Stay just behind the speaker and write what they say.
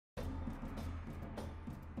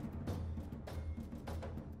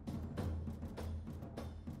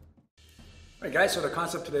All right, guys, so the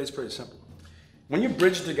concept today is pretty simple. When you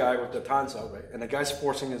bridge the guy with the tanzao, right, and the guy's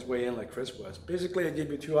forcing his way in like Chris was, basically I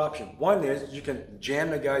give you two options. One is you can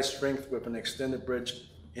jam the guy's strength with an extended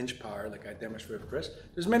bridge inch power like I demonstrated with Chris.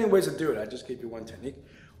 There's many ways to do it. I just gave you one technique.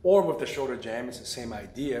 Or with the shoulder jam, it's the same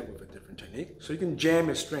idea with a different technique. So you can jam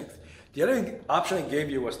his strength. The other option I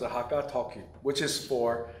gave you was the haka toki, which is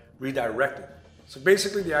for redirecting. So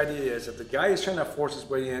basically the idea is if the guy is trying to force his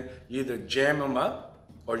way in, you either jam him up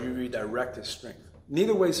or you redirect his strength.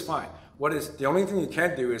 Neither way is fine. The only thing you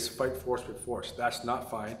can't do is fight force with force. That's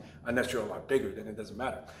not fine unless you're a lot bigger, then it doesn't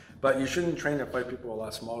matter. But you shouldn't train to fight people a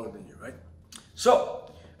lot smaller than you, right?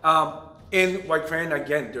 So in White Crane,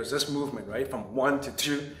 again, there's this movement, right, from 1 to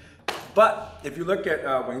 2. But if you look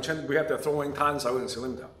at Wing Chun, we have the throwing tanzao and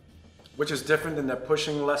silim tao, which is different than the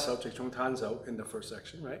pushing lesao, chikchung tanzao in the first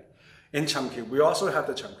section, right? In chamki, we also have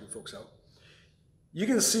the chamki fuksao. You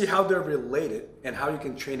can see how they're related and how you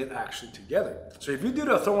can train it actually together. So if you do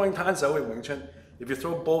the throwing tanzao in Wing Chun, if you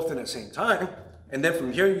throw both in at the same time, and then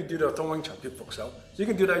from here you do the throwing chamki fuksao. So you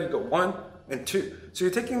can do that, you go 1 and 2. So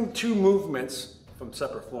you're taking two movements from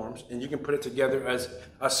separate forms and you can put it together as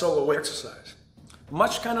a solo exercise.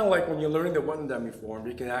 Much kind of like when you're learning the Wutendami form,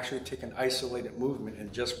 you can actually take an isolated movement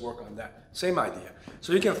and just work on that. Same idea.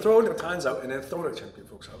 So you can throw the tanzao and then throw the chamki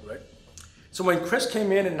fuksao, right? So when Chris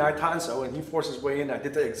came in and I tanzao and he forced his way in, I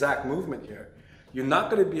did the exact movement here. You're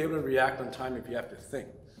not going to be able to react on time if you have to think.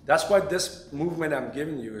 That's why this movement I'm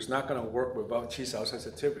giving you is not going to work without chisao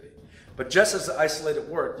sensitivity. But just as the isolated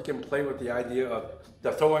work, you can play with the idea of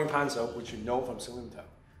the throwing tanzao, which you know from silim tao.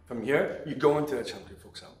 From here, you go into the chamki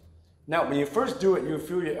fuksao. Now, when you first do it, you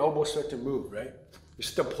feel your elbow start to move, right? You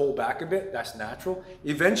still pull back a bit, that's natural.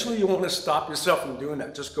 Eventually, you want to stop yourself from doing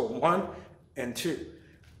that. Just go 1 and 2.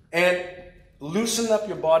 And loosen up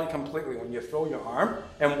your body completely when you throw your arm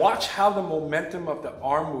and watch how the momentum of the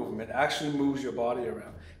arm movement actually moves your body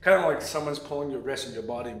around. Kind of like someone's pulling your wrist and your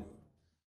body moves.